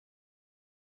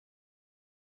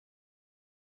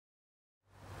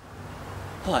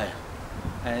Hi,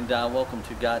 and welcome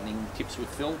to Gardening Tips with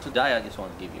Phil. Today I just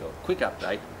want to give you a quick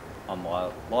update on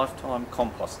my lifetime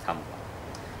compost tumbler.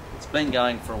 It's been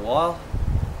going for a while.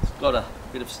 It's got a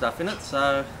bit of stuff in it,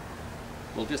 so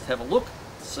we'll just have a look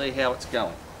to see how it's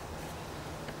going.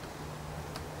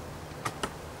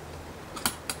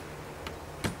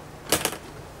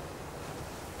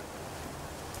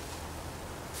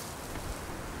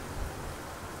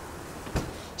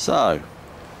 So,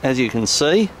 as you can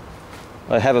see,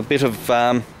 I have a bit of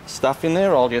stuff in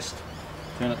there. I'll just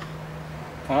turn it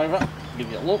over, give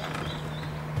you a look.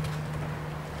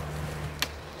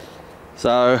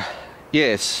 So,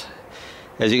 yes,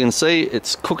 as you can see,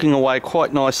 it's cooking away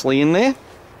quite nicely in there.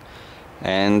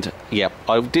 And yeah,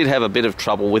 I did have a bit of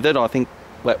trouble with it. I think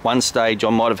at one stage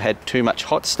I might have had too much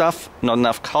hot stuff, not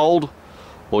enough cold,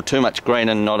 or too much green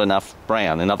and not enough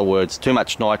brown. In other words, too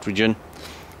much nitrogen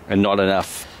and not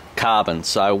enough carbon.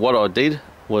 So what I did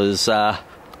was I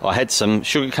had some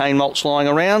sugarcane mulch lying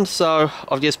around, so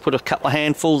I've just put a couple of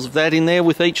handfuls of that in there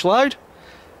with each load,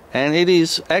 and it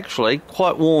is actually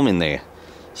quite warm in there.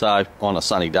 So on a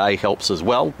sunny day helps as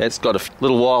well. It's got a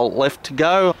little while left to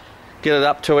go, get it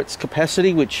up to its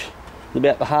capacity, which is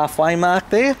about the halfway mark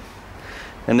there,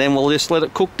 and then we'll just let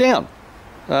it cook down.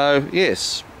 So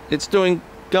yes, it's going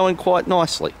quite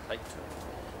nicely.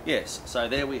 Yes, so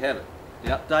there we have it, the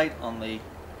update on the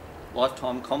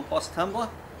lifetime compost tumbler.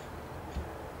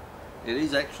 It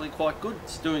is actually quite good.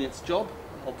 It's doing its job.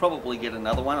 I'll probably get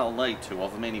another one. I'll need two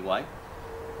of them anyway.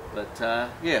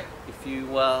 But yeah, if you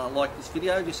like this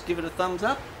video, just give it a thumbs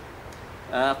up.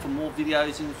 For more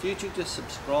videos in the future, just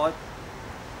subscribe,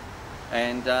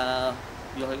 and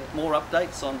you'll get more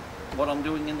updates on what I'm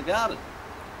doing in the garden.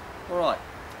 Alright,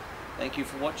 thank you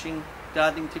for watching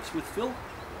Gardening Tips with Phil.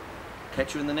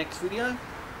 Catch you in the next video.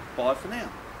 Bye for now.